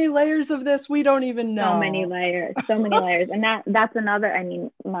so many layers of this we don't even know. So many layers. And that's another, I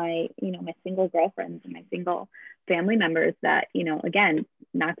mean, my single girlfriends and my single family members that, you know, again,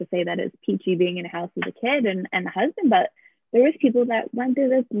 not to say that it's peachy being in a house with a kid and the husband, but there was people that went through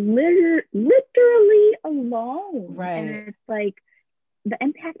this literally alone. Right. And it's like the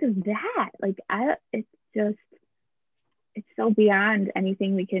impact of that, like it's so beyond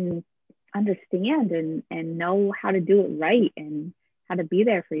anything we can understand and know how to do it right and how to be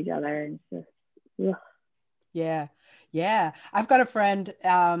there for each other. And just, ugh. Yeah. I've got a friend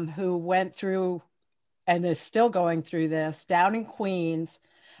who went through and is still going through this down in Queens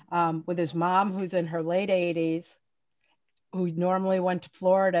with his mom, who's in her late 80s, who normally went to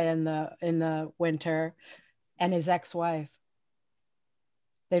Florida in the winter, and his ex-wife.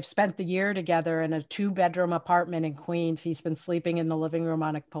 They've spent the year together in a 2-bedroom apartment in Queens. He's been sleeping in the living room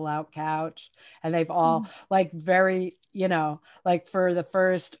on a pull-out couch, and they've all like very, you know, like for the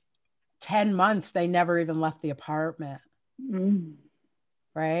first 10 months, they never even left the apartment.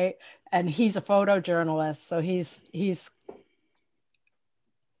 Right. And he's a photojournalist. So he's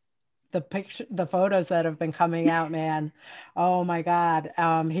the photos that have been coming out, man. Oh my God.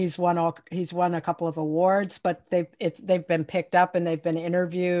 He's won a couple of awards, but they've been picked up and they've been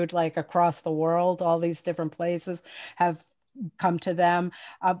interviewed like across the world. All these different places have come to them.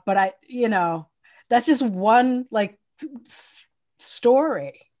 But you know, that's just one like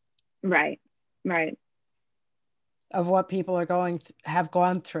story. Right. Of what people are have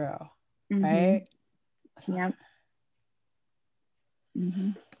gone through. Right. Yep.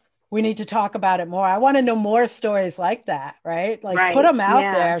 We need to talk about it more. I want to know more stories like that, right? Like put them out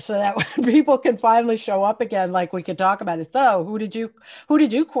there so that when people can finally show up again, like we could talk about it. So who did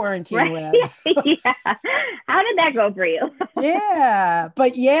you quarantine with? Yeah. How did that go for you? Yeah.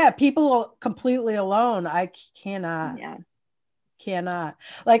 But yeah, people completely alone. I cannot. Yeah. Cannot.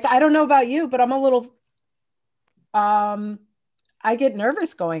 Like, I don't know about you, but I'm a little, I get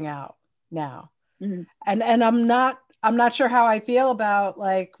nervous going out now. And I'm not sure how I feel about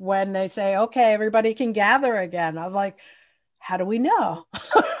like when they say, okay, everybody can gather again. I'm like, how do we know?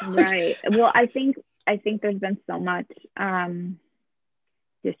 Right. Well, I think there's been so much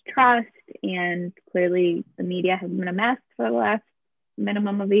distrust, and clearly the media has been a mess for the last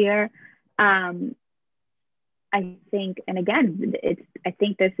minimum of a year. I think, and again, I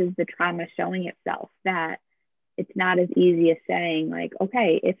think this is the trauma showing itself, that it's not as easy as saying like,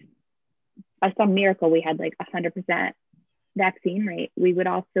 okay, if by some miracle we had like 100% vaccine rate, we would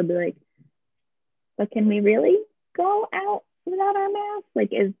all still be like, but can we really go out without our mask? Like,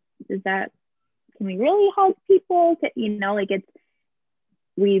 is that, can we really hug people? You know, like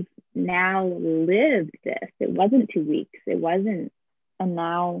we've now lived this. It wasn't 2 weeks. It wasn't, and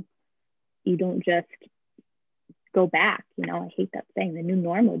now you don't just go back. You know, I hate that saying, the new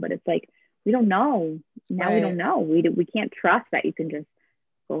normal, but it's like, we don't know. Now we don't know. We can't trust that you can just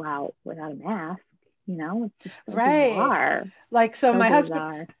go out without a mask. You know, it's just so bizarre. Like, so my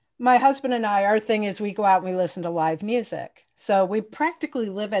husband and I, our thing is we go out and we listen to live music. So we practically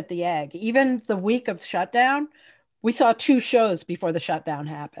live at the Egg. Even the week of shutdown, we saw 2 shows before the shutdown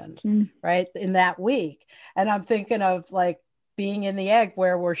happened, right? In that week. And I'm thinking of like being in the Egg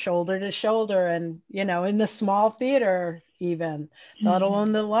where we're shoulder to shoulder and, you know, in the small theater even, let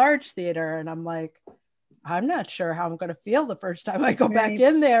alone the large theater. And I'm like, I'm not sure how I'm going to feel the first time I go back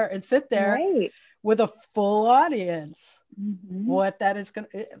in there and sit there with a full audience. What that is going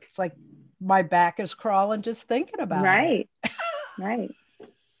to, it's like my back is crawling just thinking about it. Right.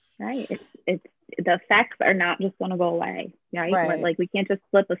 Right. It's the effects are not just going to go away, right? Right. Like we can't just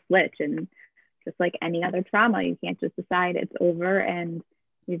flip a switch, and just like any other trauma, you can't just decide it's over and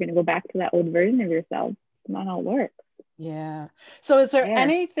you're going to go back to that old version of yourself. It's not how it works. Yeah. So is there Yeah.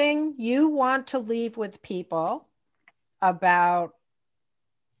 anything you want to leave with people about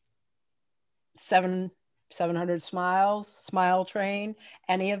 700 Smiles, Smile Train,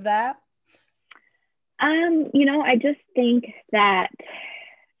 any of that? I just think that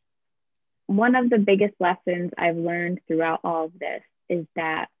one of the biggest lessons I've learned throughout all of this is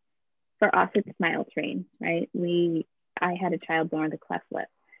that for us, it's Smile Train, right? I had a child born with a cleft lip.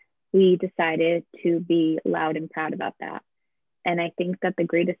 We decided to be loud and proud about that. And I think that the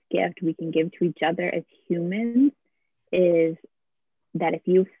greatest gift we can give to each other as humans is that if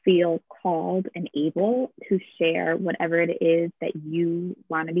you feel called and able to share whatever it is that you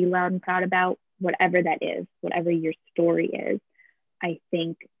want to be loud and proud about, whatever that is, whatever your story is, I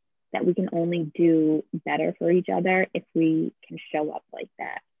think that we can only do better for each other if we can show up like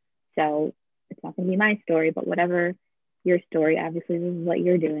that. So it's not going to be my story, but whatever your story, obviously this is what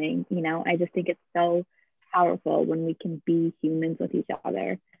you're doing. I just think it's so powerful when we can be humans with each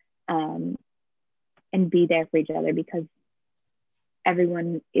other, and be there for each other, because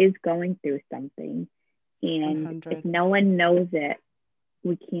everyone is going through something. And 100. if no one knows it,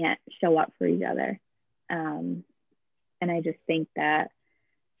 we can't show up for each other. And I just think that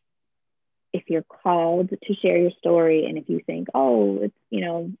if you're called to share your story, and if you think, oh,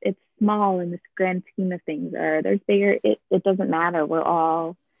 it's small in this grand scheme of things, or there's bigger, it doesn't matter. We're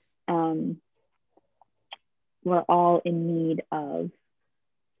all in need of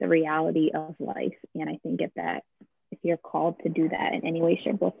the reality of life. And I think if you're called to do that in any way,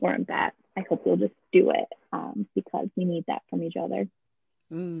 shape, or form, that I hope you'll just do it, because we need that from each other.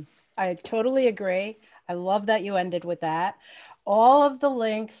 I totally agree. I love that you ended with that. All of the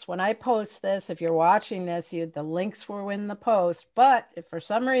links, when I post this, if you're watching this, the links were in the post. But if for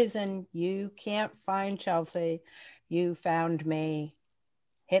some reason you can't find Chelsea, you found me,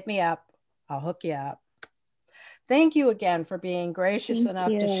 hit me up. I'll hook you up. Thank you again for being gracious enough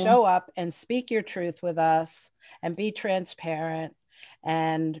to show up and speak your truth with us and be transparent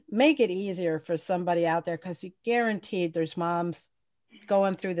and make it easier for somebody out there, because you guaranteed there's moms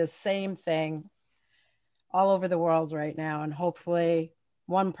going through the same thing all over the world right now. And hopefully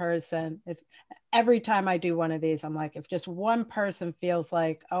one person, if every time I do one of these, I'm like, if just one person feels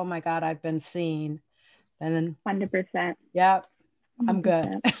like, oh my God, I've been seen, then 100%. Yep, I'm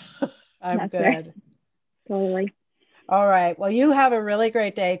good. I'm That's good. Right. Totally. All right. Well, you have a really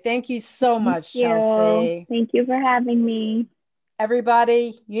great day. Thank you so much, Chelsea. Thank you for having me.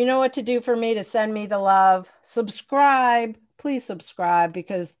 Everybody, you know what to do for me to send me the love. Subscribe. Please subscribe,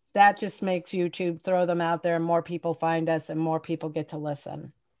 because that just makes YouTube throw them out there and more people find us and more people get to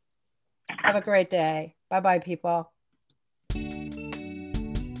listen. Have a great day. Bye-bye, people.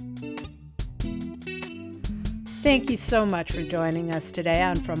 Thank you so much for joining us today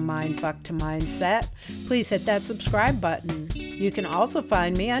on From Mindfuck to Mindset. Please hit that subscribe button. You can also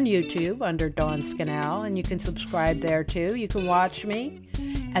find me on YouTube under Dawn Scannell, and you can subscribe there too. You can watch me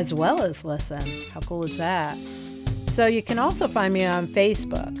as well as listen. How cool is that? So you can also find me on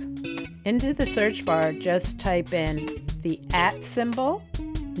Facebook. Into the search bar, just type in the @ symbol,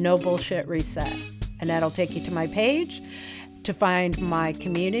 No Bullshit Reset, and that'll take you to my page to find my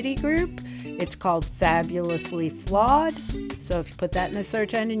community group. It's called Fabulously Flawed. So if you put that in the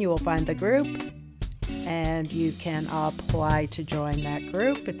search engine, you will find the group, and you can apply to join that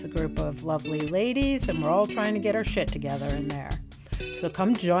group. It's a group of lovely ladies, and we're all trying to get our shit together in there. So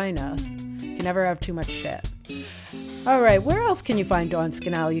come join us. You can never have too much shit. All right, where else can you find Dawn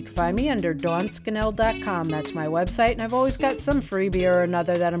Scannell? You can find me under dawnscannell.com. That's my website, and I've always got some freebie or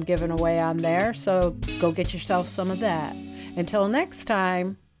another that I'm giving away on there, so go get yourself some of that. Until next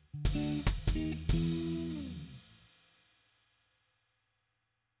time.